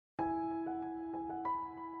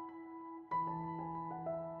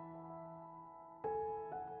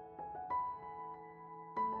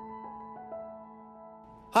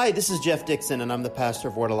Hi, this is Jeff Dixon, and I'm the pastor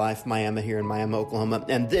of Word of Life Miami here in Miami, Oklahoma,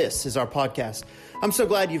 and this is our podcast. I'm so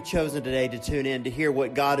glad you've chosen today to tune in to hear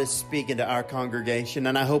what God is speaking to our congregation,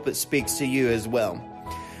 and I hope it speaks to you as well.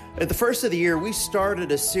 At the first of the year, we started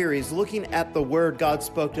a series looking at the word God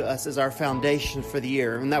spoke to us as our foundation for the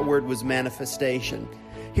year, and that word was manifestation.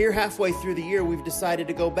 Here, halfway through the year, we've decided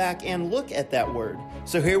to go back and look at that word.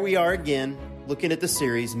 So here we are again, looking at the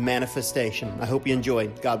series, Manifestation. I hope you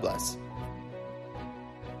enjoyed. God bless.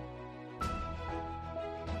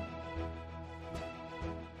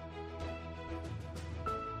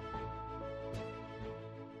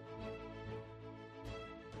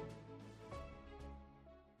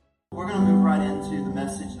 We're going to move right into the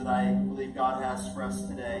message that I believe God has for us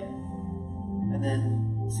today, and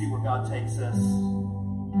then see where God takes us at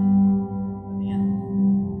the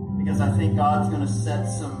end. Because I think God's going to set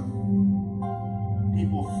some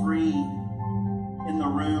people free in the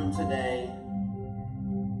room today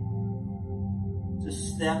to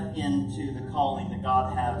step into the calling that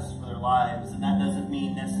God has for their lives. And that doesn't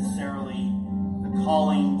mean necessarily the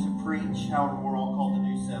calling to preach, however we're all called to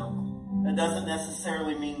do so. That doesn't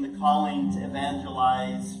necessarily mean the calling to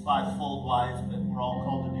evangelize fivefold wise, but we're all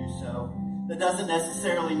called to do so. That doesn't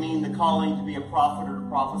necessarily mean the calling to be a prophet or to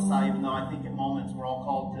prophesy, even though I think at moments we're all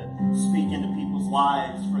called to speak into people's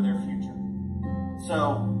lives for their future.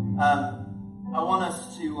 So, I want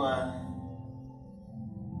us to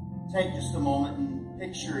take just a moment and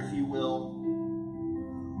picture, if you will,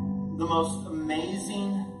 the most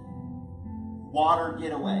amazing water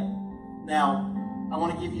getaway. Now, I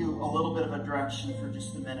want to give you a little bit of a direction for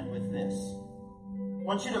just a minute with this. I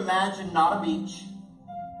want you to imagine not a beach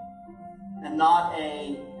and not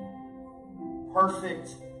a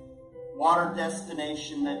perfect water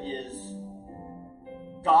destination that is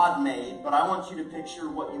God-made, but I want you to picture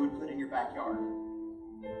what you would put in your backyard.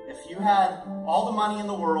 If you had all the money in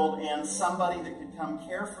the world and somebody that could come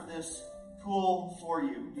care for this pool for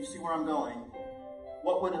you, you see where I'm going?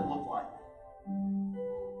 What would it look like?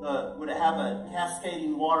 Would it have a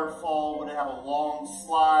cascading waterfall? Would it have a long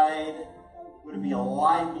slide? Would it be a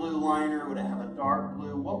light blue liner? Would it have a dark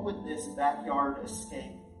blue? What would this backyard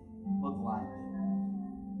escape look like?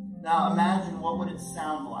 Now imagine, what would it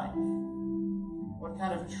sound like? What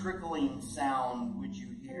kind of trickling sound would you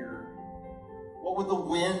hear? What would the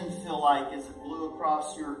wind feel like as it blew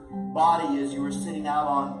across your body as you were sitting out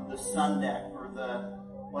on the sun deck or the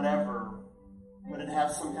whatever? Would it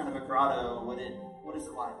have some kind of a grotto? What is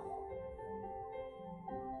it like?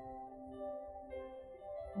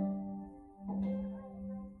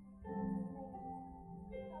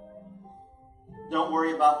 Don't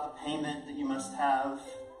worry about the payment that you must have.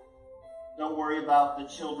 Don't worry about the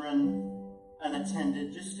children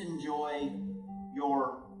unattended. Just enjoy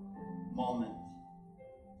your moment.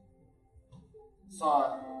 I saw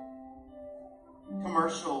a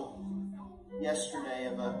commercial yesterday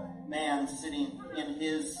of a man sitting in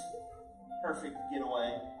his perfect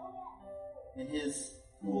getaway in his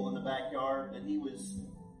pool in the backyard, but he was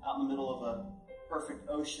out in the middle of a perfect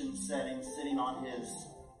ocean setting, sitting on his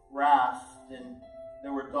raft, and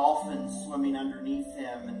there were dolphins swimming underneath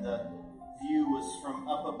him, and the view was from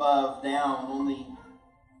up above down. Only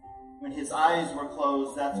when his eyes were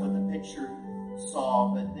closed, that's what the picture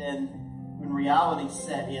saw. But then when reality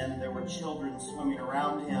set in, there were children swimming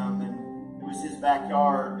around him, and it was his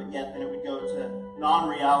backyard, but yet then it would go to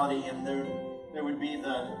non-reality, and there would be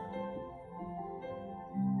the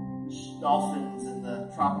dolphins and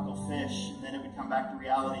the tropical fish, and then it would come back to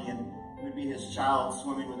reality, and it would be his child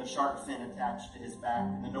swimming with a shark fin attached to his back,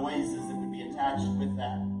 and the noises that would be attached with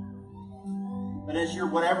that. But as you're,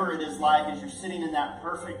 whatever it is like, as you're sitting in that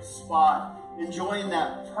perfect spot, enjoying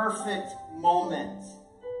that perfect moment,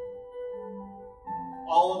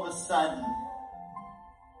 all of a sudden,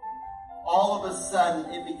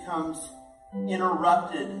 it becomes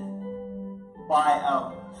interrupted by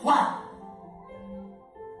a whack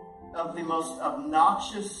of the most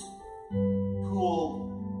obnoxious pool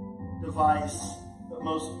device, but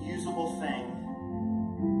most usable thing,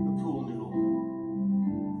 the pool noodle.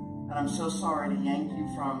 And I'm so sorry to yank you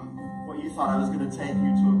from what you thought I was going to take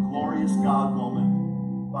you to a glorious God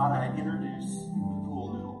moment, but I introduce the pool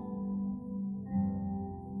noodle.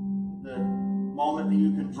 The moment that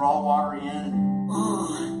you can draw water in and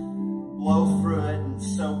blow through it and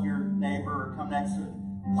soak your neighbor or come next to it,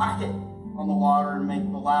 whack it on the water and make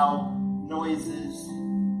the loud noises.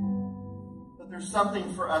 But there's something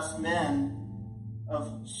for us men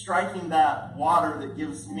of striking that water that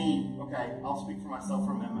gives me, okay, I'll speak for myself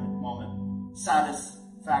for a moment,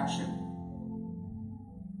 satisfaction.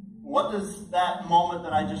 What does that moment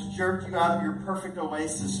that I just jerked you out of your perfect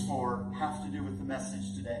oasis for have to do with the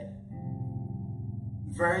message today?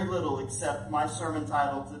 Very little, except my sermon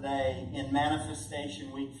title today in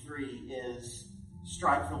Manifestation Week 3 is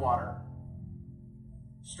Strike the Water.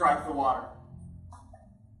 Strike the water.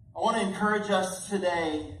 I want to encourage us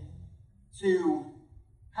today to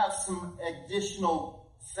have some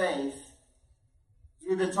additional faith.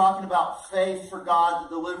 We've been talking about faith for God to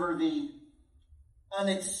deliver the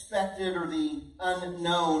unexpected or the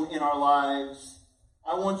unknown in our lives.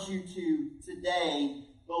 I want you to today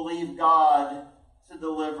believe God to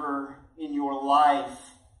deliver in your life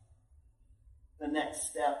the next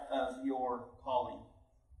step of your calling.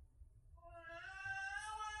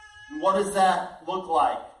 And what does that look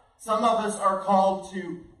like? Some of us are called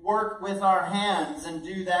to work with our hands and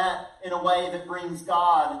do that in a way that brings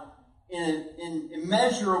God in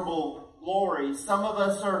immeasurable glory. Some of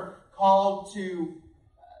us are called to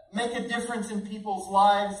make a difference in people's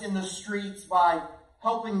lives in the streets by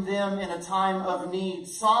helping them in a time of need.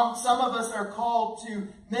 Some of us are called to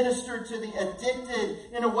minister to the addicted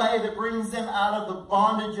in a way that brings them out of the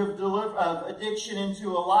bondage of addiction into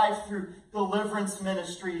a life through deliverance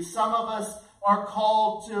ministry. Some of us are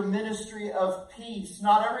called to a ministry of peace.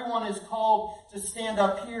 Not everyone is called to stand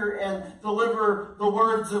up here and deliver the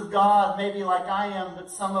words of God, maybe like I am,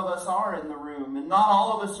 but some of us are in the room. And not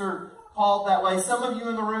all of us are called that way. Some of you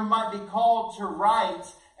in the room might be called to write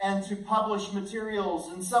and to publish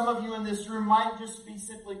materials. And some of you in this room might just be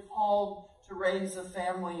simply called to raise a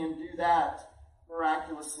family and do that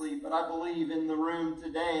miraculously. But I believe in the room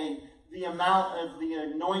today, the amount of the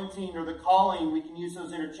anointing or the calling, we can use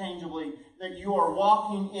those interchangeably, that you are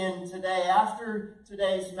walking in today. After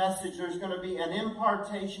today's message, there's going to be an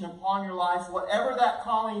impartation upon your life. Whatever that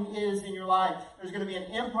calling is in your life, there's going to be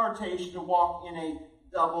an impartation to walk in a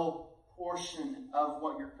double portion of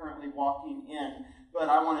what you're currently walking in. But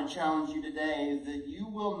I want to challenge you today that you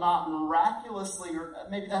will not miraculously, or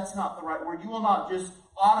maybe that's not the right word, you will not just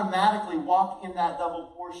automatically walk in that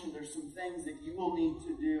double portion. There's some things that you will need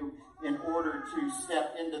to do in order to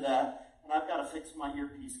step into that. And I've got to fix my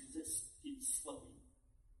earpiece because it keeps slipping.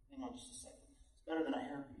 Hang on just a second. It's better than a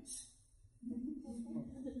hairpiece.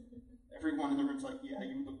 Everyone in the room's like, yeah,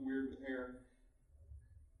 you look weird with hair.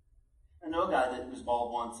 I know a guy that was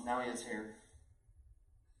bald once, and now he has hair.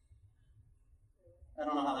 I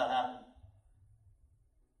don't know how that happened.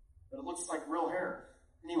 But it looks like real hair.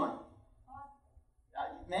 Anyway.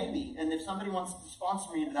 Maybe. And if somebody wants to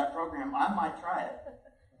sponsor me into that program, I might try it.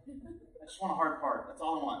 I just want a hard part. That's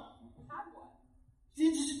all I want.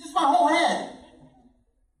 See, just my whole head.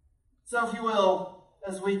 So if you will,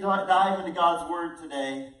 as we dive into God's Word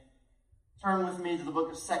today, turn with me to the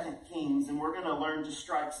book of 2 Kings, and we're going to learn to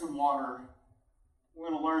strike some water. We're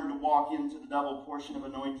going to learn to walk into the double portion of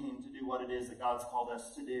anointing to do what it is that God's called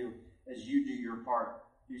us to do as you do your part.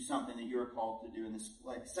 Do something that you're called to do in this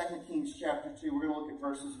place. 2 Kings chapter 2, we're going to look at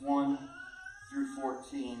verses 1 through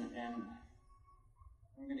 14, and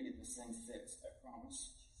I'm going to get this thing fixed, I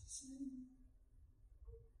promise.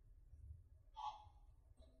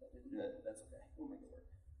 That didn't do it, that's okay. We'll make it work.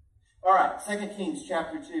 All right, 2 Kings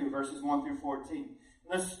chapter 2, verses 1 through 14.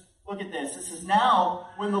 Let's look at this. This is now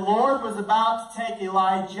when the Lord was about to take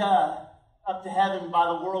Elijah up to heaven by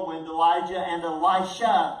the whirlwind. Elijah and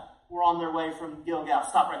Elisha were on their way from Gilgal.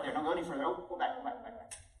 Stop right there. Don't go any further. Oh, go back.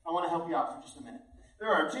 I want to help you out for just a minute. There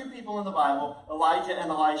are two people in the Bible, Elijah and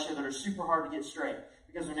Elisha, that are super hard to get straight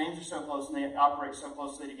because their names are so close and they operate so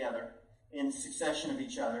closely together in succession of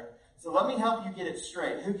each other. So let me help you get it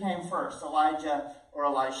straight. Who came first, Elijah or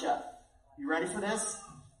Elisha? You ready for this?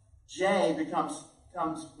 J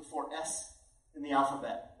comes before S in the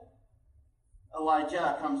alphabet.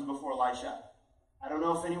 Elijah comes before Elisha. I don't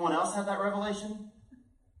know if anyone else had that revelation,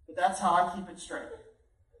 but that's how I keep it straight.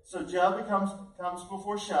 So Jah comes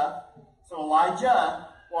before Shah. So Elijah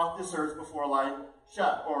walked this earth before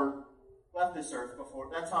Elisha, or left this earth before.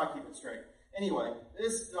 That's how I keep it straight. Anyway,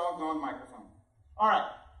 this doggone microphone. All right.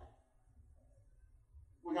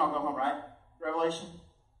 We can all go home, right? Revelation.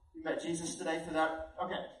 You met Jesus today for that?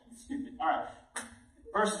 Okay. Stupid. All right.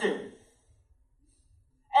 Verse 2.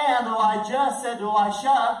 And Elijah said to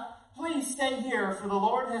Elisha, "Please stay here, for the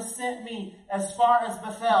Lord has sent me as far as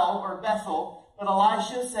Bethel. But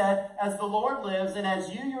Elisha said, as the Lord lives, and as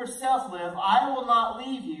you yourself live, I will not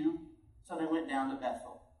leave you." So they went down to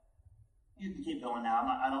Bethel. You can keep going now.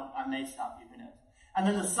 I may stop you. Who knows? And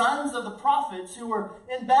then the sons of the prophets who were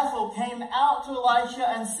in Bethel came out to Elisha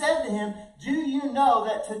and said to him, "Do you know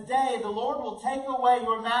that today the Lord will take away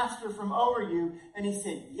your master from over you?" And he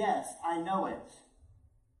said, "Yes, I know it."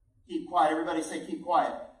 Keep quiet. Everybody say, keep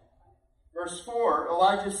quiet. Verse 4,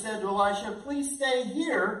 Elijah said to Elisha, please stay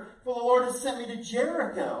here, for the Lord has sent me to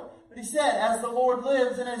Jericho. But he said, as the Lord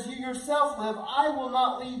lives and as you yourself live, I will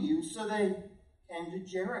not leave you. So they came to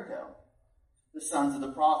Jericho. The sons of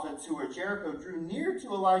the prophets who were at Jericho drew near to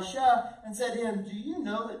Elisha and said to him, do you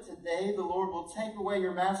know that today the Lord will take away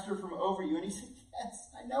your master from over you? And he said, yes,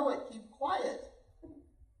 I know it. Keep quiet.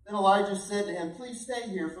 Then Elijah said to him, please stay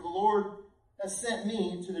here, for the Lord has sent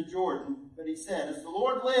me to the Jordan. But he said, as the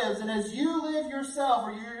Lord lives, and as you live yourself,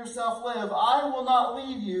 or you yourself live, I will not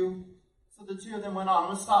leave you. So the two of them went on. I'm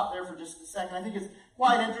going to stop there for just a second. I think it's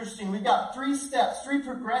quite interesting. We've got 3 steps, 3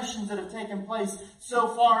 progressions that have taken place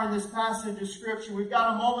so far in this passage of Scripture. We've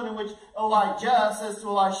got a moment in which Elijah says to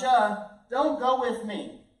Elisha, don't go with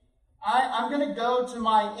me. I'm going to go to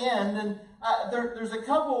my end. And there's a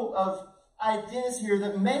couple of ideas here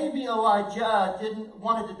that maybe Elijah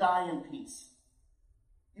wanted to die in peace.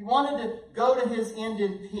 He wanted to go to his end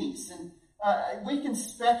in peace. And we can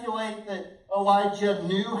speculate that Elijah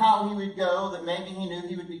knew how he would go, that maybe he knew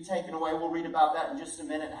he would be taken away. We'll read about that in just a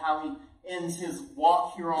minute, how he ends his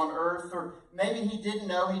walk here on earth. Or maybe he didn't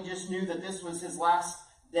know, he just knew that this was his last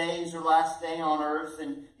days or last day on earth,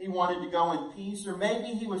 and he wanted to go in peace. Or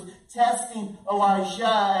maybe he was testing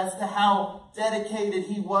Elisha as to how dedicated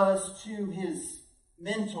he was to his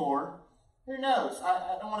mentor. Who knows?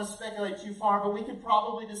 I don't want to speculate too far, but we could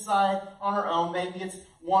probably decide on our own. Maybe it's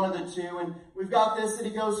one of the two. And we've got this, that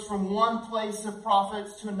he goes from one place of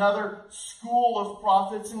prophets to another school of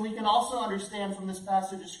prophets. And we can also understand from this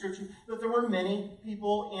passage of Scripture that there were many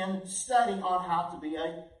people in study on how to be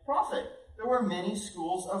a prophet. There were many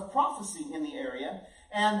schools of prophecy in the area.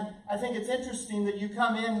 And I think it's interesting that you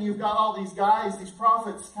come in and you've got all these guys, these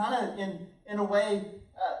prophets, kind of in a way,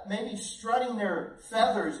 maybe strutting their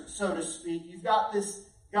feathers, so to speak. You've got this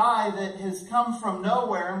guy that has come from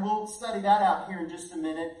nowhere, and we'll study that out here in just a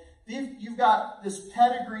minute. You've got this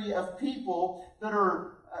pedigree of people that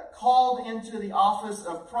are called into the office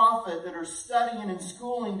of prophet, that are studying and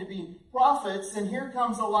schooling to be prophets. And here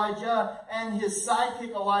comes Elijah and his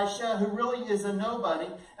sidekick Elisha, who really is a nobody.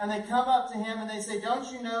 And they come up to him and they say, don't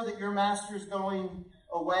you know that your master is going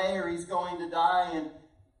away, or he's going to die? And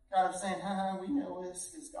kind of saying, we know this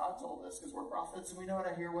because God told us, because we're prophets and we know how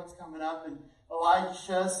to hear what's coming up. And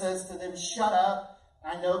Elisha says to them, shut up.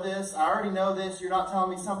 I know this. I already know this. You're not telling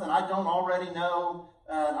me something I don't already know.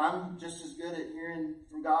 I'm just as good at hearing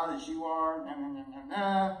from God as you are. Nah, nah, nah, nah,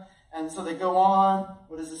 nah. And so they go on.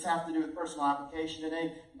 What does this have to do with personal application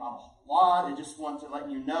today? Not a whole lot. I just want to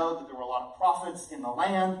let you know that there were a lot of prophets in the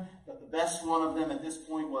land, but the best one of them at this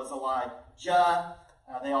point was Elijah.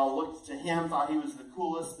 They all looked to him, thought he was the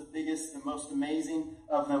coolest, the biggest, the most amazing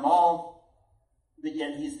of them all. But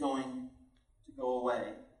yet he's going to go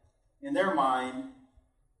away. In their mind,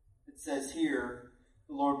 it says here,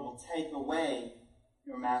 the Lord will take away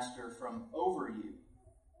your master from over you.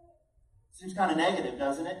 Seems kind of negative,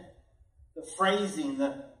 doesn't it? The phrasing,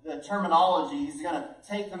 the terminology, he's going to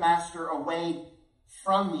take the master away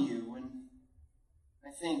from you. And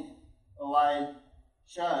I think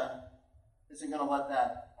Elijah isn't going to let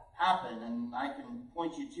that happen. And I can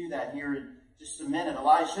point you to that here in just a minute.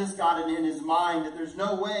 Elisha's got it in his mind that there's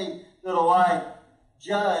no way that Elijah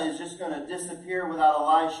is just going to disappear without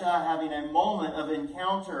Elisha having a moment of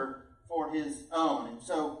encounter for his own. And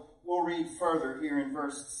so we'll read further here in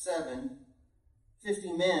verse 7.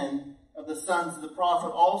 50 men of the sons of the prophet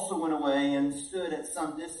also went away and stood at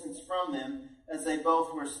some distance from them as they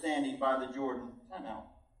both were standing by the Jordan. Time out.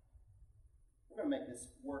 We're going to make this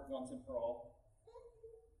work once and for all.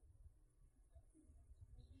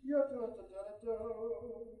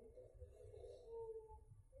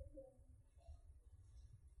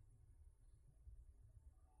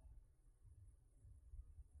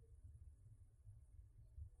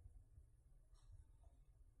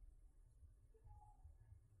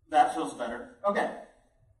 That feels better. Okay.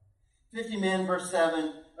 50 men, verse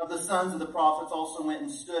 7, of the sons of the prophets also went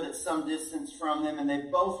and stood at some distance from them, and they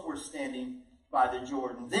both were standing by the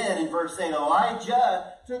Jordan. Then, in verse 8,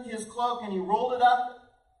 Elijah took his cloak and he rolled it up.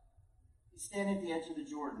 He's standing at the edge of the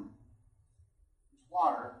Jordan. There's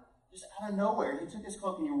water. Just out of nowhere, he took his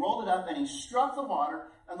cloak and he rolled it up and he struck the water,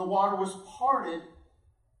 and the water was parted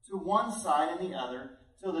to one side and the other,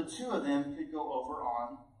 till the two of them could go over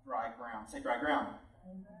on dry ground. Say dry ground.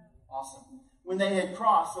 Awesome. When they had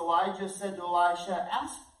crossed, Elijah said to Elisha,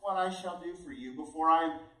 ask what I shall do for you before I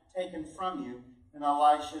am taken from you. And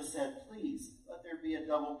Elisha said, please, let there be a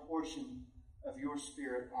double portion of your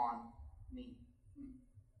spirit on me.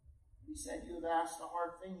 He said, you have asked a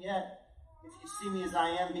hard thing yet. If you see me as I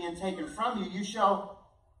am being taken from you, it shall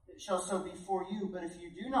so be for you. But if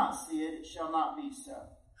you do not see it, it shall not be so.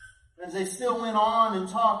 As they still went on and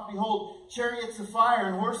talked, behold, chariots of fire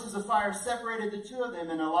and horses of fire separated the two of them,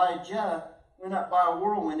 and Elijah went up by a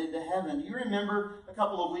whirlwind into heaven. Do you remember a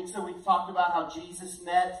couple of weeks ago we talked about how Jesus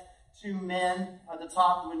met two men at the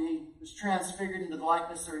top when he was transfigured into the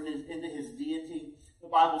likeness or into his deity? The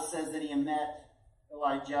Bible says that he met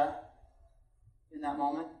Elijah in that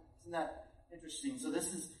moment. Isn't that interesting? So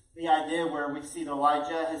this is the idea where we see that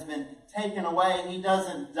Elijah has been taken away. He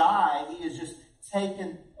doesn't die. He is just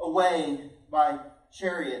taken away by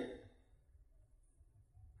chariot.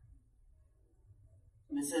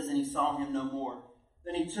 And it says, and he saw him no more.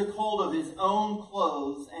 Then he took hold of his own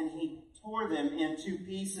clothes, and he tore them in two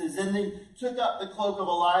pieces. And then took up the cloak of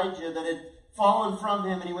Elijah that had fallen from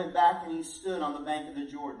him, and he went back and he stood on the bank of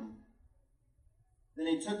the Jordan. Then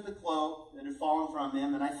he took the cloak that had fallen from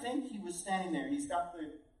him, and I think he was standing there. He's got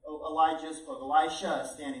the Elijah's cloak. Elisha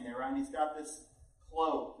is standing there, right? And he's got this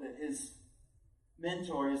cloak that his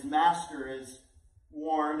mentor, his master, has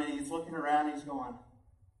worn, and he's looking around and he's going,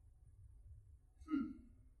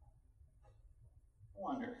 I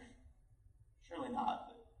wonder. Surely not.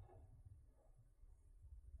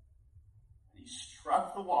 But he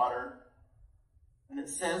struck the water, and it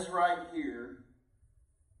says right here,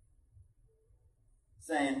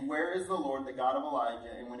 saying, where is the Lord, the God of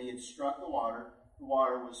Elijah? And when he had struck the water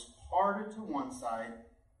was parted to one side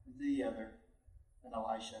and to the other, and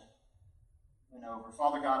Elisha went over.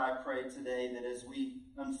 Father God, I pray today that as we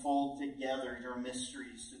unfold together your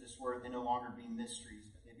mysteries to this word, they no longer be mysteries,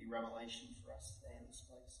 but they be revelation for us today in this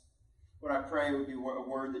place. Lord, I pray it would be a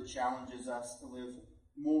word that challenges us to live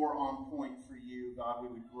more on point for you. God, we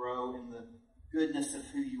would grow in the goodness of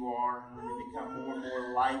who you are, and we would become more and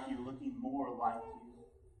more like you, looking more like you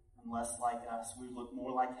and less like us. We would look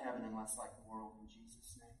more like heaven and less like the world, in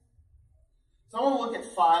Jesus' name. So I want to look at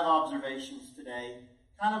 5 observations today,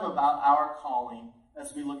 kind of about our calling,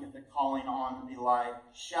 as we look at the calling on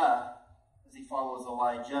Elisha as he follows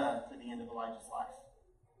Elijah to the end of Elijah's life.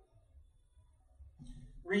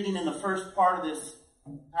 Reading in the first part of this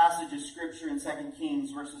passage of Scripture in 2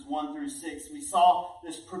 Kings, verses 1 through 6, we saw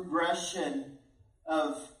this progression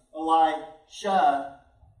of Elisha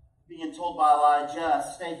being told by Elijah,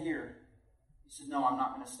 stay here. He said, no, I'm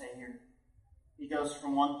not going to stay here. He goes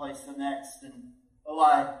from one place to the next, and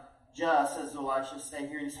Elijah says to Elisha, stay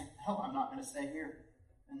here. And he said, no, I'm not going to stay here.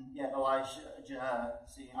 And yet Elisha,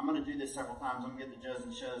 I'm going to do this several times. I'm going to get the J's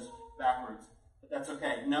and shows backwards. But that's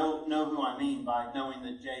okay. Know who I mean by knowing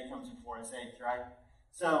that J comes before SH, right?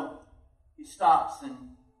 So he stops and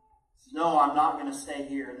says, no, I'm not going to stay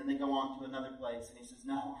here. And then they go on to another place. And he says,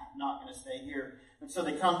 no, I'm not going to stay here. And so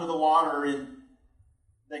they come to the water and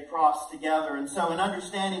they cross together. And so in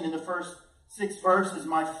understanding in the first 6 verses,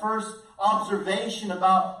 my first observation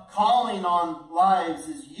about calling on lives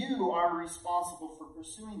is you are responsible for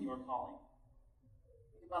pursuing your calling.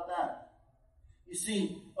 Think about that. You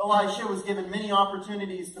see, Elisha was given many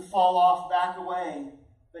opportunities to fall off, back away,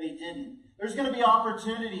 but he didn't. There's going to be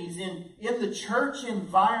opportunities in the church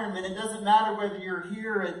environment. It doesn't matter whether you're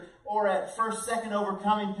here or at First, Second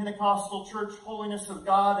Overcoming Pentecostal Church, Holiness of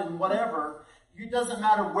God, and whatever. It doesn't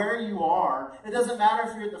matter where you are. It doesn't matter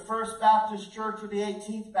if you're at the First Baptist Church or the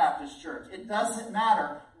 18th Baptist Church. It doesn't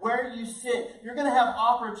matter where you sit. You're going to have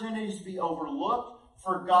opportunities to be overlooked,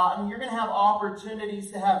 forgotten. You're going to have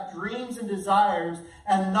opportunities to have dreams and desires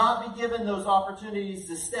and not be given those opportunities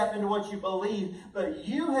to step into what you believe. But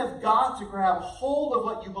you have got to grab hold of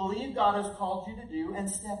what you believe God has called you to do and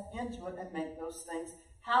step into it and make those things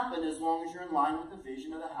happen, as long as you're in line with the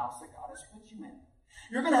vision of the house that God has put you in.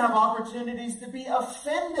 You're going to have opportunities to be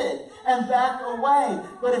offended and back away.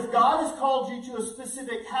 But if God has called you to a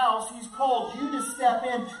specific house, He's called you to step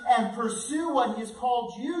in and pursue what He has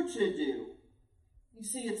called you to do. You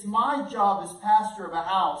see, it's my job as pastor of a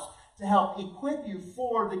house to help equip you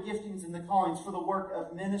for the giftings and the callings, for the work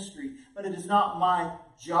of ministry. But it is not my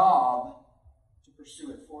job to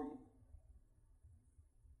pursue it for you.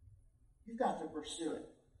 You've got to pursue it.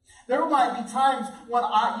 There might be times when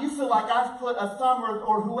you feel like I've put a thumb,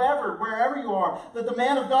 or whoever, wherever you are, that the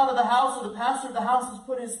man of God of the house or the pastor of the house has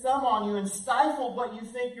put his thumb on you and stifled what you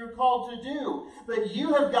think you're called to do. But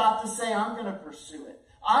you have got to say, I'm going to pursue it.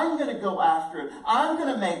 I'm going to go after it. I'm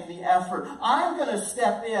going to make the effort. I'm going to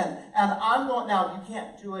step in. And I'm going, now you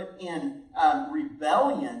can't do it in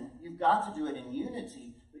rebellion. You've got to do it in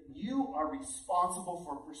unity. But you are responsible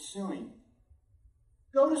for pursuing.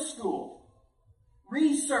 Go to school.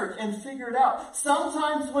 Research and figure it out.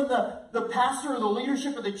 Sometimes when the pastor or the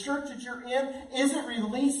leadership of the church that you're in isn't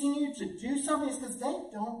releasing you to do something, it's because they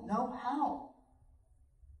don't know how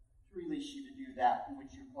to release you to do that which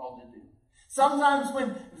you're called to do. Sometimes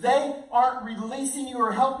when they aren't releasing you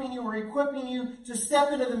or helping you or equipping you to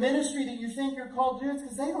step into the ministry that you think you're called to do, it's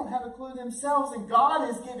because they don't have a clue themselves. And God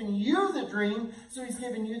has given you the dream, so He's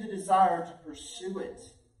given you the desire to pursue it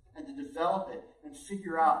and to develop it and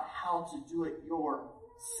figure out how to do it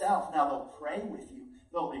yourself. Now, they'll pray with you.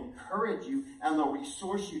 They'll encourage you, and they'll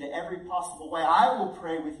resource you to every possible way. I will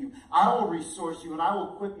pray with you. I will resource you, and I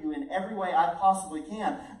will equip you in every way I possibly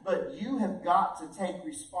can. But you have got to take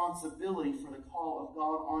responsibility for the call of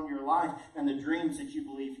God on your life and the dreams that you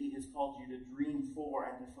believe He has called you to dream for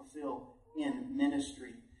and to fulfill in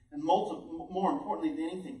ministry. And more importantly than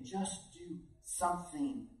anything, just do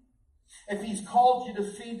something. If He's called you to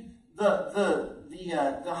feed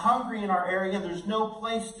the hungry in our area, and there's no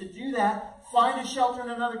place to do that, find a shelter in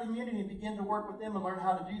another community and begin to work with them and learn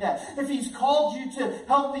how to do that. If He's called you to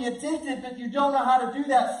help the addicted, but you don't know how to do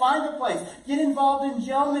that, find a place. Get involved in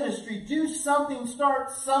jail ministry. Do something.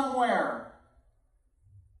 Start somewhere.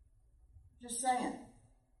 Just saying.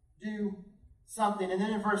 Do something. And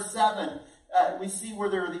then in verse 7, we see where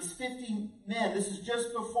there are these 50 men. This is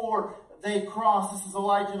just before they cross. This is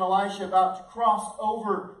Elijah and Elisha about to cross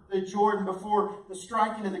over the Jordan before the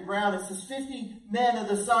striking of the ground. It says 50 men of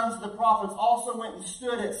the sons of the prophets also went and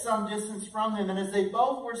stood at some distance from them. And as they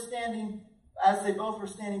both were standing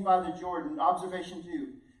by the Jordan, observation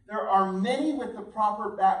 2, there are many with the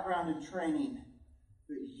proper background and training,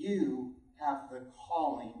 but you have the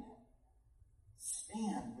calling.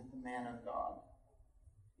 Stand with the man of God.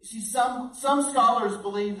 You see, some scholars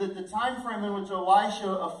believe that the time frame in which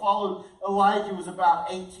Elisha followed Elijah was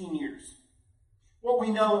about 18 years. What we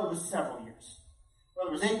know, it was several years. Whether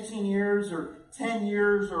it was 18 years or 10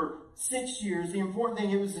 years or 6 years, the important thing,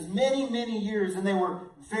 it was as many, many years, and they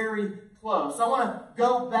were very close. I want to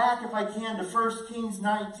go back, if I can, to 1 Kings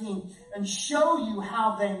 19 and show you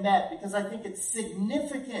how they met, because I think it's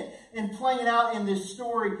significant in playing out in this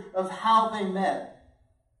story of how they met.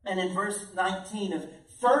 And in verse 19 of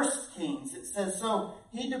 1 Kings, it says, so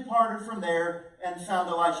he departed from there and found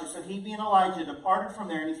Elisha. So he, being Elijah, departed from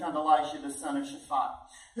there, and he found Elisha, the son of Shaphat,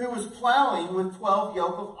 who was plowing with 12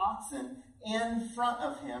 yoke of oxen in front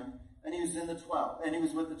of him, and he was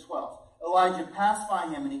with the 12. Elijah passed by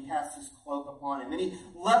him, and he cast his cloak upon him. And he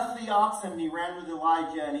left the oxen, and he ran with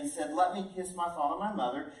Elijah, and he said, let me kiss my father and my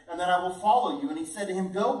mother, and then I will follow you. And he said to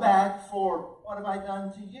him, go back, for what have I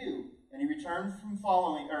done to you? And he returned from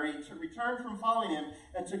following him,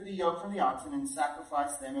 and took the yoke from the oxen, and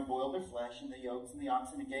sacrificed them, and boiled their flesh, and the yokes and the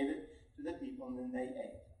oxen, and gave it to the people, and then they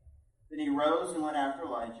ate. Then he rose and went after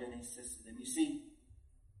Elijah, and he assisted him. You see,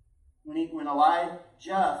 when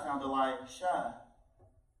Elijah found Elisha,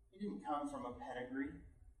 he didn't come from a pedigree.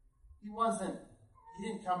 He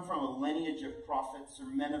didn't come from a lineage of prophets or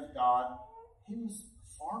men of God. He was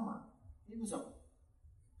a farmer. He was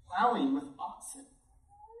plowing with oxen.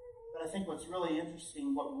 But I think what's really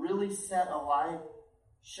interesting, what really set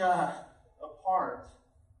Elisha apart,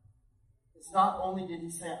 is not only did he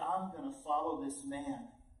say, I'm going to follow this man,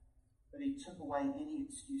 but he took away any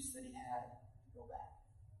excuse that he had to go back.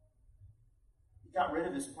 He got rid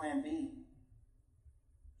of his plan B.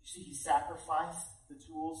 You see, he sacrificed the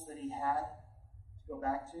tools that he had to go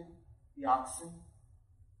back to, the oxen.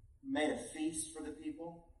 He made a feast for the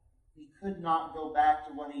people. He could not go back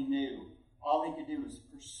to what he knew. All he could do was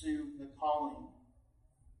pursue the calling.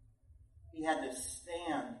 He had to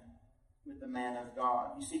stand with the man of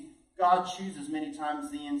God. You see, God chooses many times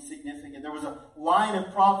the insignificant. There was a line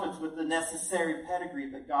of prophets with the necessary pedigree,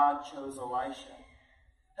 but God chose Elisha.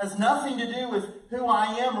 It has nothing to do with who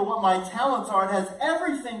I am or what my talents are. It has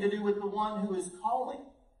everything to do with the one who is calling.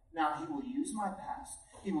 Now, he will use my past.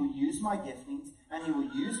 He will use my giftings, and he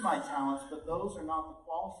will use my talents, but those are not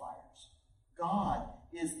the qualifiers. God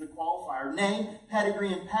is the qualifier. Name,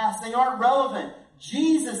 pedigree, and past, they aren't relevant.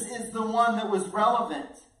 Jesus is the one that was relevant.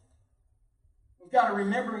 We've got to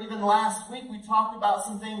remember, even last week we talked about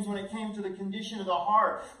some things when it came to the condition of the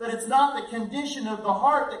heart. But it's not the condition of the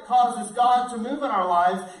heart that causes God to move in our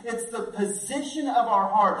lives. It's the position of our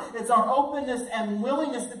heart. It's our openness and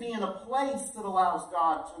willingness to be in a place that allows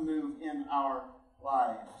God to move in our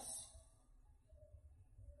lives.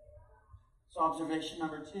 So observation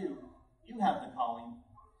number 2. You have the calling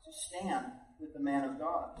to stand with the man of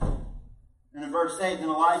God. And in verse 8, then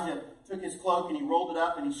Elijah took his cloak and he rolled it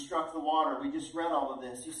up and he struck the water. We just read all of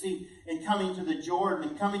this. You see, in coming to the Jordan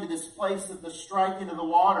and coming to this place of the striking of the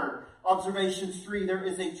water, observation 3, there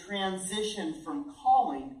is a transition from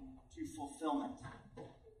calling to fulfillment.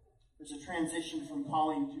 There's a transition from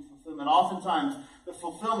calling to fulfillment. Oftentimes, the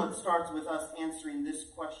fulfillment starts with us answering this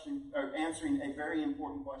question, or answering a very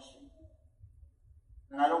important question.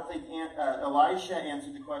 And I don't think Elisha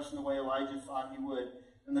answered the question the way Elijah thought he would.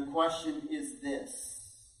 And the question is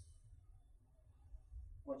this: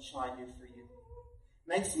 what shall I do for you?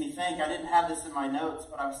 Makes me think, I didn't have this in my notes,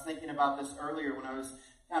 but I was thinking about this earlier when I was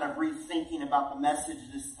kind of rethinking about the message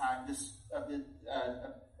this time,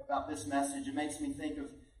 about this message. It makes me think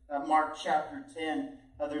of Mark chapter 10.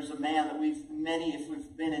 There's a man that many, if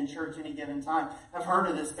we've been in church any given time, have heard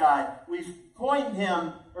of this guy. We've coined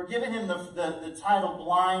him, or given him the title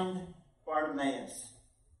Blind Bartimaeus.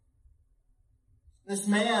 This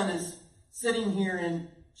man is sitting here in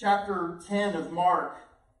chapter 10 of Mark,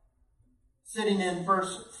 sitting in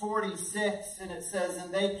verse 46, and it says,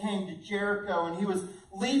 "And they came to Jericho, and he was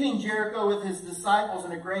leaving Jericho with his disciples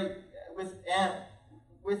and a great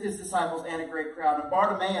crowd. And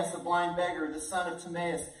Bartimaeus, a blind beggar, the son of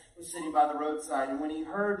Timaeus, was sitting by the roadside. And when he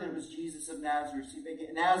heard that it was Jesus of Nazareth,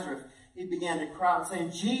 he began to cry out,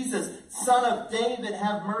 saying, 'Jesus, Son of David,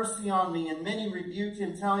 have mercy on me.' And many rebuked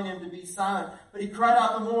him, telling him to be silent. But he cried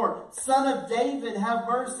out the more, 'Son of David, have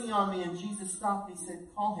mercy on me.' And Jesus stopped and he said,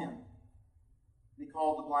 'Call him.' And he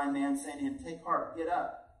called the blind man, saying to him, 'Take heart, get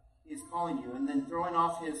up. He is calling you.' And then throwing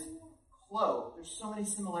off his cloak." There's so many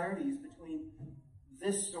similarities between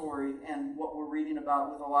this story and what we're reading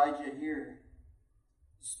about with Elijah here.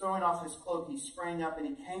 Just throwing off his cloak, he sprang up and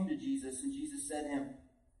he came to Jesus. And Jesus said to him,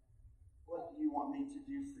 "What do you want me to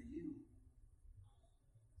do for you?"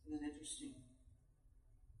 Isn't it interesting?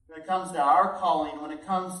 When it comes to our calling, when it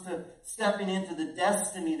comes to stepping into the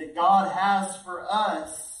destiny that God has for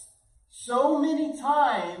us, so many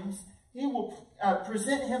times he will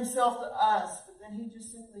present himself to us, but then he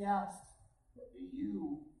just simply asks, "What do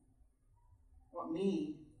you want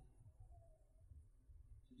me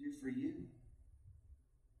to do for you?"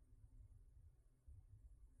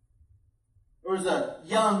 There was a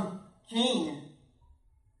young king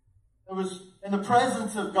that was in the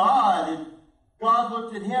presence of God, and God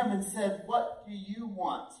looked at him and said, "What do you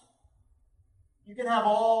want? You can have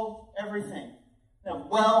everything. You can have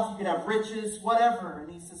wealth, you can have riches, whatever."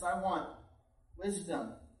 And he says, "I want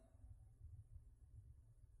wisdom."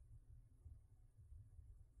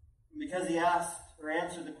 And because he asked or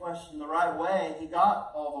answered the question the right way, he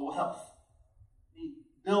got all the wealth. He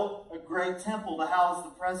built a great temple to house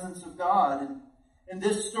the presence of God. And in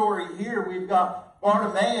this story here, we've got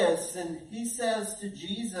Bartimaeus, and he says to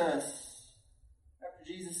Jesus, after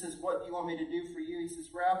Jesus says, "What do you want me to do for you?" He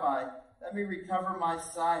says, "Rabbi, let me recover my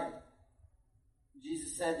sight."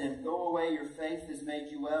 Jesus said to him, "Go away, your faith has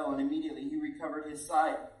made you well." And immediately he recovered his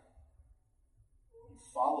sight. He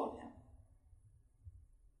followed him.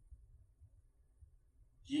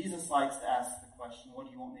 Jesus likes to ask the question, "What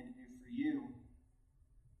do you want me to do for you?"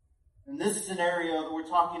 In this scenario that we're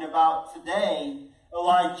talking about today,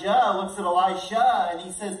 Elijah looks at Elisha and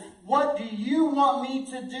he says, "What do you want me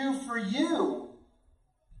to do for you?"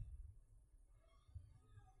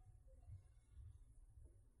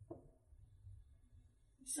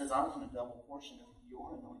 He says, "I want a double portion of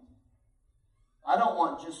your anointing. I don't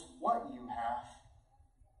want just what you have.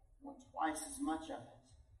 I want twice as much of it."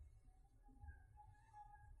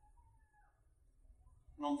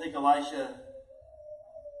 I don't think Elisha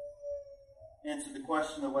answered the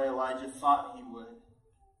question the way Elijah thought he would,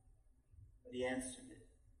 but he answered it.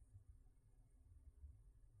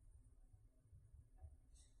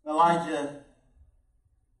 Elijah,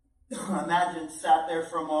 imagine, sat there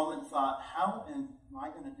for a moment and thought, "How am I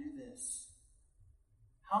going to do this?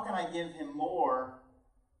 How can I give him more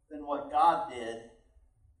than what God did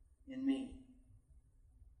in me?"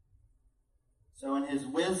 So in his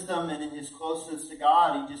wisdom and in his closeness to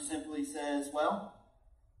God, he just simply says, "Well,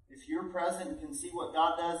 if you're present and can see what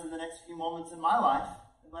God does in the next few moments in my life,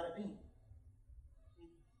 then let it be." He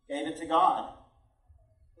gave it to God.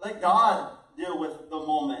 Let God deal with the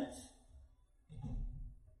moment.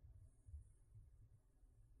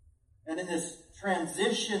 And in this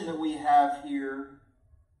transition that we have here,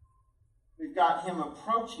 we've got him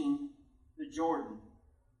approaching the Jordan.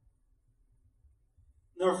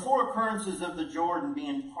 There are 4 occurrences of the Jordan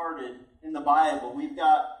being parted in the Bible. We've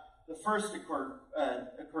got the first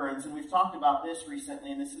occurrence, and we've talked about this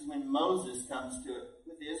recently, and this is when Moses comes to it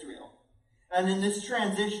with Israel. And in this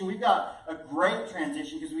transition, we've got a great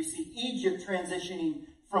transition because we see Egypt transitioning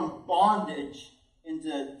from bondage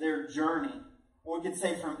into their journey. Or we could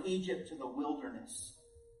say from Egypt to the wilderness.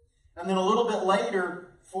 And then a little bit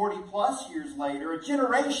later, 40 plus years later, a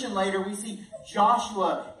generation later, we see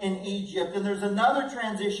Joshua in Egypt. And there's another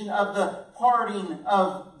transition of the parting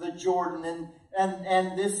of the Jordan.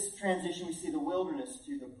 And this transition, we see the wilderness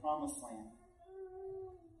to the promised land.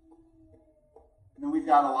 And then we've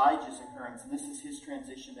got Elijah's occurrence, and this is his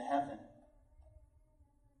transition to heaven.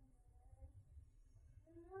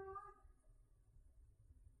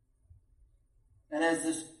 And as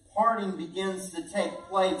this parting begins to take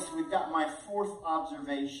place, we've got my fourth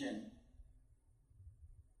observation.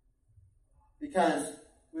 Because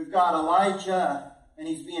we've got Elijah, and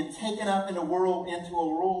he's being taken up into a whirlwind.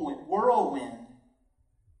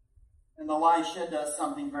 And Elisha does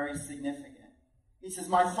something very significant. He says,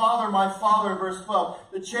 my father, verse 12,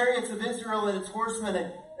 the chariots of Israel and its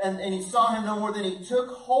horsemen, and he saw him no more. Then he took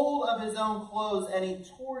hold of his own clothes, and he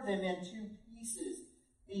tore them in two pieces.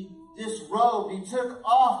 He disrobed, he took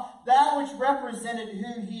off that which represented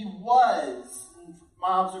who he was. My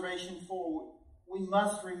observation 4, we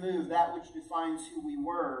must remove that which defines who we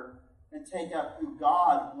were and take up who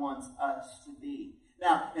God wants us to be.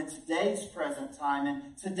 Now, in today's present time,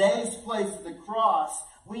 in today's place of the cross,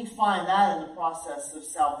 we find that in the process of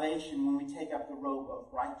salvation when we take up the robe of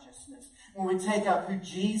righteousness. When we take up who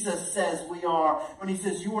Jesus says we are. When he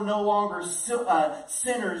says, you are no longer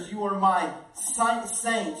sinners. You are my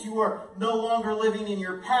saints. You are no longer living in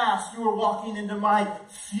your past. You are walking into my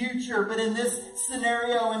future. But in this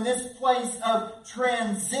scenario, in this place of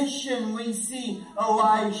transition, we see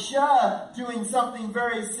Elisha doing something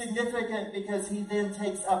very significant, because he then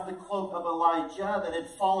takes up the cloak of Elijah that had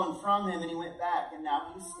fallen from him, and he went back, and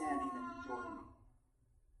now he's standing in the Jordan.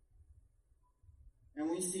 And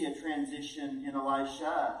we see a transition in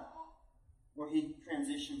Elisha where he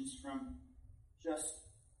transitions from just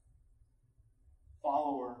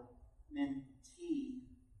follower, mentee,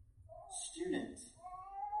 student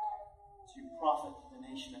to prophet to the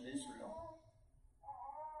nation of Israel.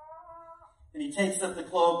 And he takes up the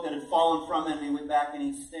cloak that had fallen from him, and he went back, and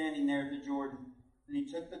he's standing there at the Jordan. And he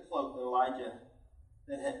took the cloak of Elijah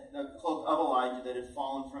that had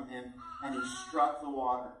fallen from him, and he struck the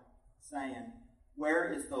water, saying,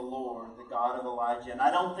 where is the Lord, the God of Elijah? And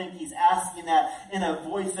I don't think he's asking that in a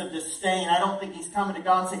voice of disdain. I don't think he's coming to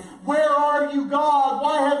God and saying, where are you, God?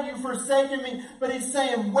 Why have you forsaken me? But he's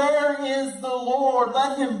saying, where is the Lord?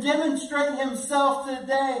 Let him demonstrate himself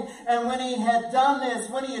today. And when he had done this,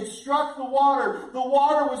 when he had struck the water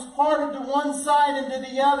was parted to one side and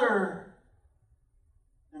to the other.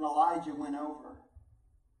 And Elijah went over.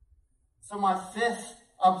 So my fifth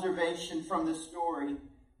observation from this story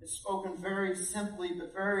is spoken very simply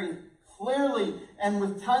but very clearly and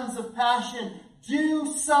with tons of passion.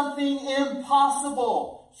 Do something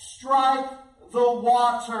impossible. Strike the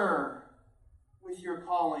water with your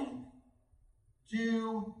calling.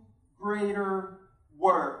 Do greater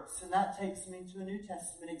works. And that takes me to a New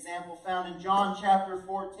Testament example found in John chapter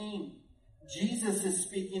 14. Jesus is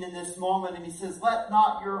speaking in this moment, and he says, let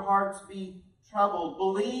not your hearts be troubled.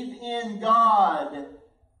 Believe in God.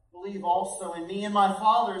 Believe also in me. In my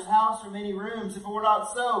Father's house are many rooms. If it were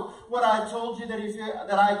not so, would I have told you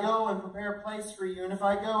that I go and prepare a place for you? And if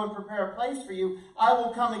I go and prepare a place for you, I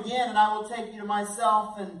will come again, and I will take you to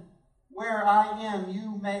myself, and where I am,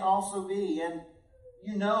 you may also be. And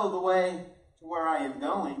you know the way to where I am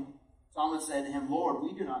going. Thomas said to him, Lord,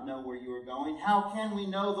 we do not know where you are going. How can we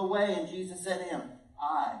know the way? And Jesus said to him,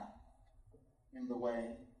 I am the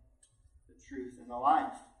way, the truth, and the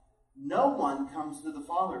life. No one comes to the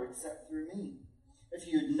Father except through me. If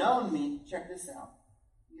you had known me, check this out,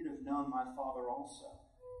 you'd have known my Father also.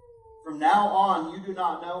 From now on, you do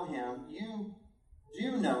not know him. You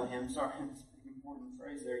do know him. Sorry, it's an important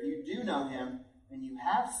phrase there. You do know him, and you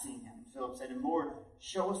have seen him. Philip said to him, Lord,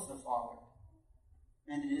 show us the Father,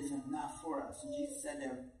 and it is enough for us. And Jesus said to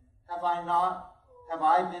him, Have I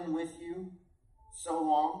been with you so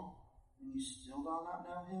long, and you still do not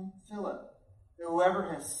know him? Philip, whoever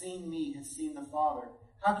has seen me has seen the Father.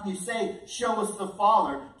 How can you say, show us the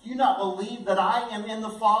Father? Do you not believe that I am in the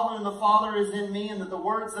Father and the Father is in me, and that the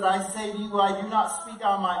words that I say to you I do not speak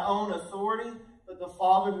on my own authority, but the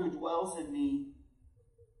Father who dwells in me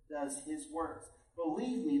does his works?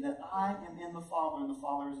 Believe me that I am in the Father and the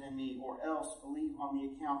Father is in me, or else believe on the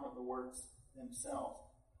account of the works themselves.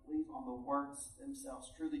 Believe on the works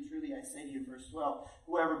themselves. Truly, truly, I say to you, verse 12,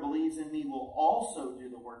 whoever believes in me will also do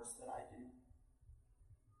the works that I do.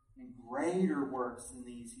 And greater works than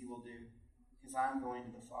these he will do, because I am going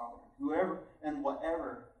to the Father. Whoever and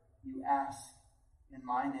whatever you ask in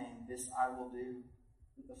my name, this I will do,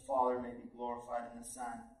 that the Father may be glorified in the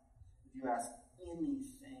Son. If you ask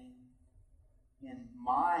anything in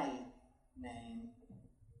my name,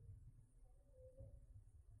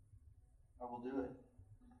 I will do it.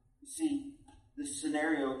 You see, this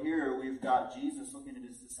scenario here, we've got Jesus looking at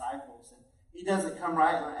his disciples, and he doesn't come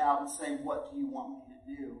right out and say, what do you want me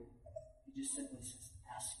to do? He just simply says,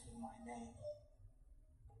 ask it in my name.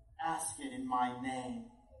 Ask it in my name.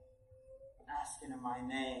 Ask it in my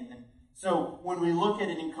name. And So when we look at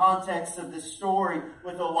it in context of this story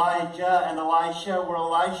with Elijah and Elisha, where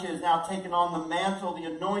Elisha is now taken on the mantle, the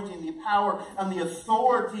anointing, the power, and the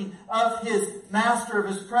authority of his master, of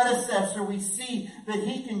his predecessor, we see that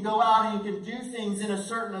he can go out and he can do things in a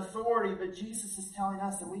certain authority, but Jesus is telling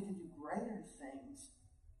us that we can do greater things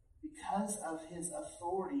because of his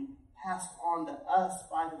authority passed on to us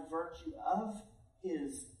by the virtue of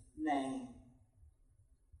his name.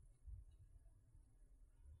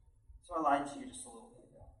 So I lied to you just a little bit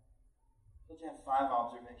ago. I told you I have 5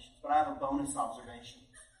 observations, but I have a bonus observation.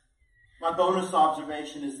 My bonus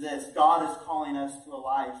observation is this: God is calling us to a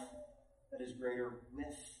life that is greater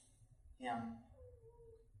with him.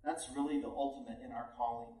 That's really the ultimate in our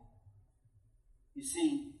calling. You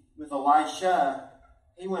see, with Elisha,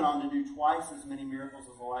 he went on to do twice as many miracles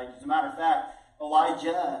as Elijah. As a matter of fact,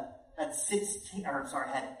 Elijah had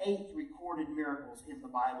 8 recorded miracles in the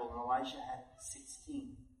Bible, and Elisha had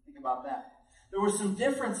 16. Think about that. There were some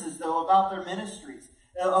differences, though, about their ministries.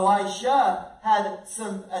 Elisha had a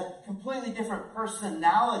completely different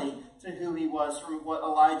personality to who he was from what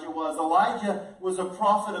Elijah was. Elijah was a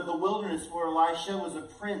prophet of the wilderness, where Elisha was a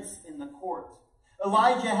prince in the court.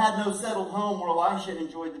 Elijah had no settled home, where Elisha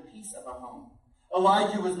enjoyed the peace of a home.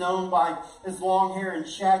 Elijah was known by his long hair and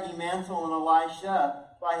shaggy mantle, and Elisha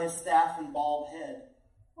by his staff and bald head.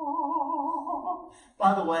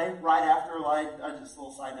 By the way, right after just a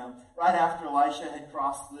little side note, right after Elisha had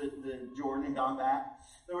crossed the Jordan and gone back,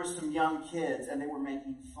 there were some young kids, and they were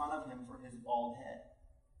making fun of him for his bald head.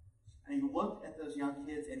 And he looked at those young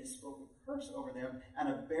kids, and he spoke a curse over them, and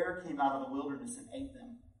a bear came out of the wilderness and ate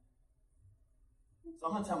them. So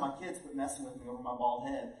I'm going to tell my kids, quit messing with me over my bald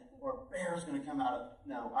head, or a bear's going to come out of...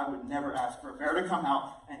 No, I would never ask for a bear to come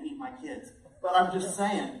out and eat my kids. But I'm just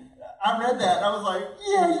saying, I read that, and I was like,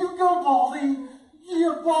 yeah, you go, Baldy.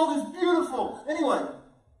 Yeah, bald is beautiful. Anyway.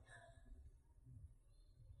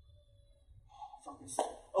 Focus.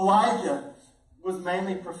 Elijah was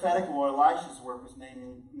mainly prophetic, while Elisha's work was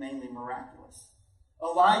mainly miraculous.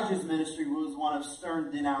 Elijah's ministry was one of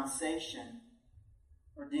stern denunciation.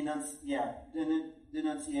 Or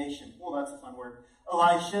denunciation. Well, that's a fun word.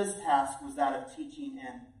 Elisha's task was that of teaching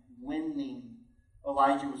and winning.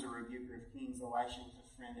 Elijah was a rebuker of kings. Elisha was a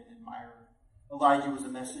friend and admirer. Elijah was a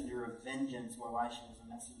messenger of vengeance, while Elisha was a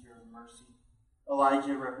messenger of mercy.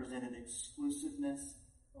 Elijah represented exclusiveness.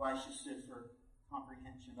 Elisha stood for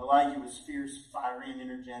comprehension. Elijah was fierce, fiery, and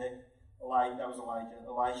energetic. That was Elijah.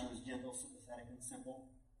 Elisha was gentle, sympathetic, and simple.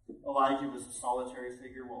 Elijah was a solitary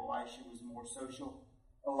figure, while Elisha was more social.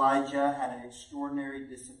 Elijah had an extraordinary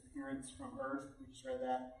disappearance from earth. We just read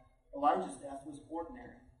that. Elijah's death was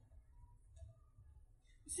ordinary.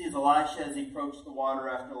 You see, as Elisha, as he approached the water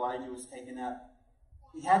after Elijah was taken up,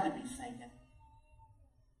 he had to be thinking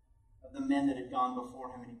of the men that had gone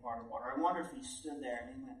before him and he parted water. I wonder if he stood there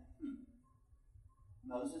and he went,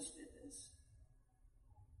 Moses did this.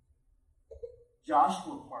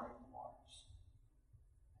 Joshua parted the waters.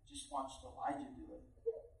 I just watched Elijah do it.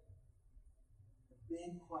 The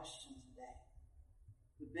big question today,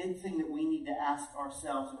 the big thing that we need to ask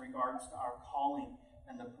ourselves in regards to our calling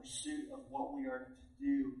and the pursuit of what we are to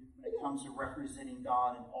do when it comes to representing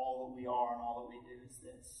God in all that we are and all that we do is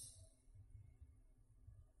this.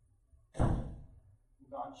 Will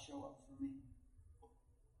God show up for me?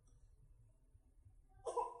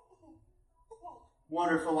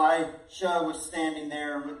 Wonder if Elisha was standing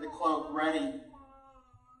there with the cloak ready.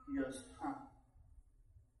 He goes,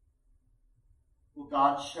 will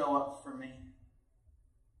God show up for me?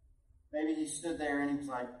 Maybe he stood there and he was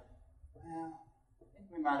like, well, I think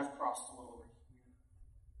we might have crossed a little bit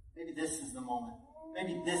here. Maybe this is the moment.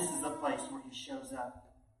 Maybe this is the place where he shows up.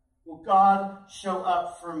 Will God show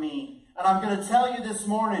up for me? And I'm going to tell you this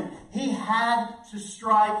morning, he had to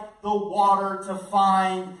strike the water to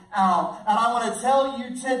find out. And I want to tell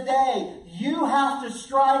you today, you have to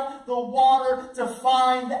strike the water to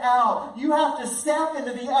find out. You have to step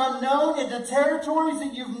into the unknown, into territories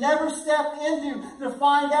that you've never stepped into to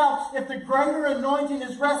find out if the greater anointing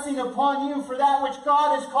is resting upon you for that which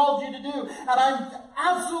God has called you to do. And I'm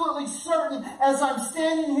absolutely certain as I'm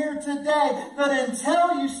standing here today that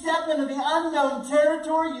until you step into the unknown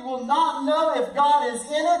territory, you will not know if God is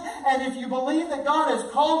in it. And if you believe that God has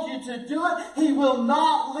called you to do it, he will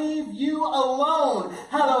not leave you alone.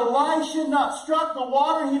 Had Elisha not struck the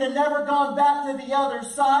water, he'd have never gone back to the other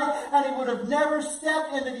side, and he would have never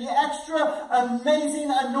stepped into the extra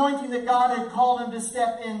amazing anointing that God had called him to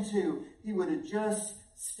step into. He would have just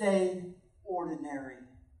stayed ordinary.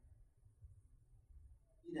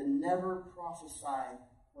 He'd have never prophesied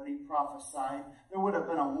what he prophesied. There would have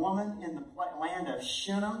been a woman in the land of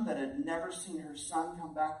Shunem that had never seen her son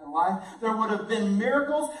come back to life. There would have been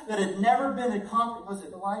miracles that had never been accomplished. Was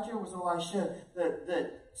it Elijah or was it Elisha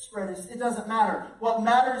that spread his... It doesn't matter. What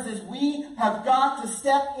matters is we have got to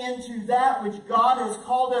step into that which God has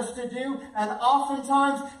called us to do. And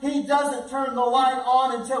oftentimes, he doesn't turn the light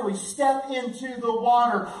on until we step into the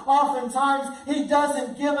water. Oftentimes, he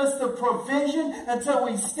doesn't give us the provision until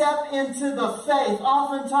we step into the faith.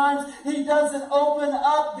 Oftentimes, he doesn't open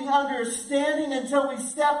up the understanding until we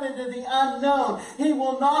step into the unknown. He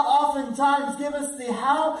will not oftentimes give us the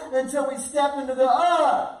how until we step into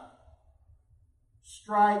the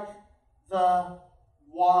strike the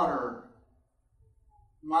water.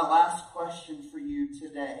 My last question for you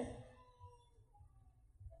today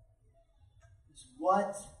is,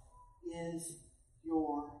 what is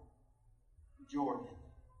your Jordan?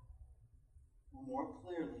 Or more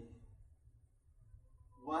clearly,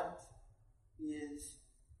 what is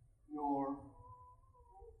your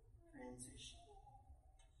transition?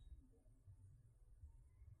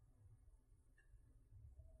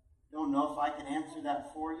 Don't know if I can answer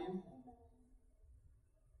that for you,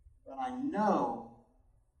 but I know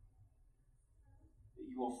that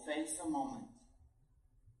you will face a moment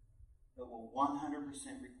that will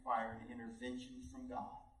 100% require an intervention from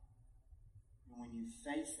God. And when you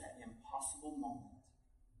face that impossible moment,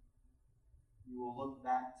 you will look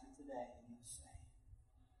back to today and you'll say,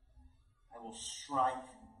 I will strike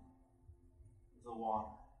the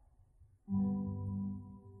water.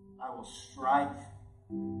 I will strike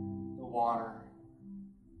the water.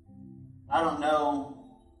 I don't know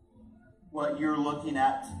what you're looking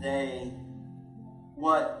at today,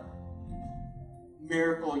 what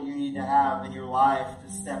miracle you need to have in your life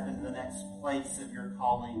to step into the next place of your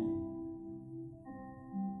calling.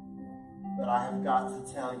 But I have got to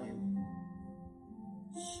tell you,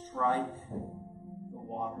 strike the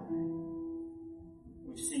water.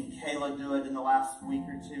 We've seen Kayla do it in the last week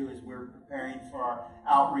or two as we're preparing for our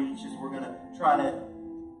outreach, as we're going to try to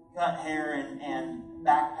cut hair and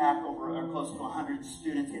backpack over close to 100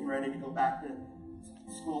 students getting ready to go back to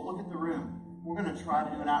school. Look at the room. We're going to try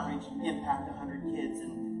to do an outreach and impact 100 kids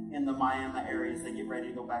in the Miami area as they get ready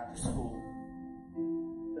to go back to school.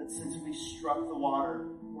 But since we struck the water,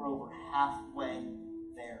 we're over halfway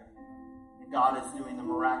there. And God is doing the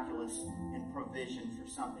miraculous in provision for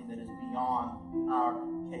something that is beyond our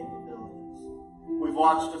capabilities. We've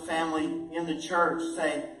watched a family in the church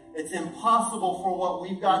say, it's impossible for what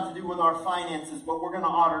we've got to do with our finances, but we're going to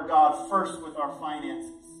honor God first with our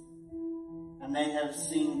finances. And they have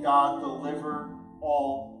seen God deliver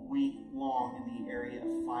all week long in the area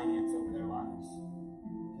of finance over their lives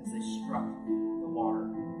because they struck the water.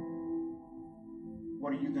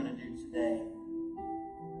 What are you going to do today?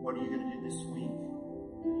 What are you going to do this week?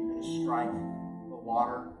 Are you going to strike the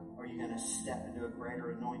water? Are you going to step into a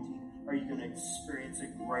greater anointing? Are you going to experience a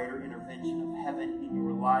greater intervention of heaven in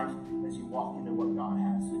your life as you walk into what God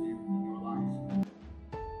has to do in your life?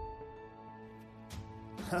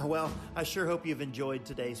 Well, I sure hope you've enjoyed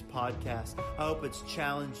today's podcast. I hope it's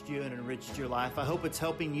challenged you and enriched your life. I hope it's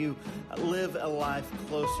helping you live a life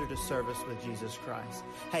closer to service with Jesus Christ.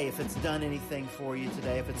 Hey, if it's done anything for you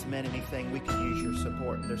today, if it's meant anything, we could use your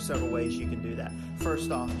support. There's several ways you can do that.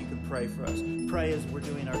 First off, you can pray for us. Pray as we're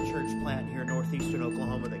doing our church plant here in northeastern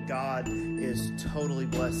Oklahoma that God is totally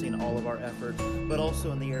blessing all of our efforts, but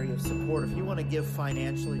also in the area of support. If you want to give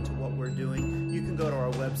financially to what we're doing, you can go to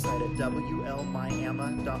our website at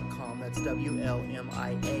WLMiami.com. That's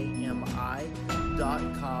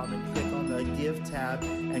WLMIAMI.com and click on the Give tab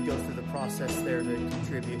and go through the process there to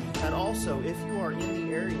contribute. And also, if you are in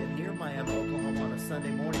the area near Miami, Oklahoma on a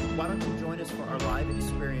Sunday morning, why don't you join us for our live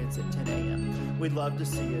experience at 10 a.m. We'd love to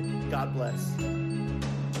see you. God bless.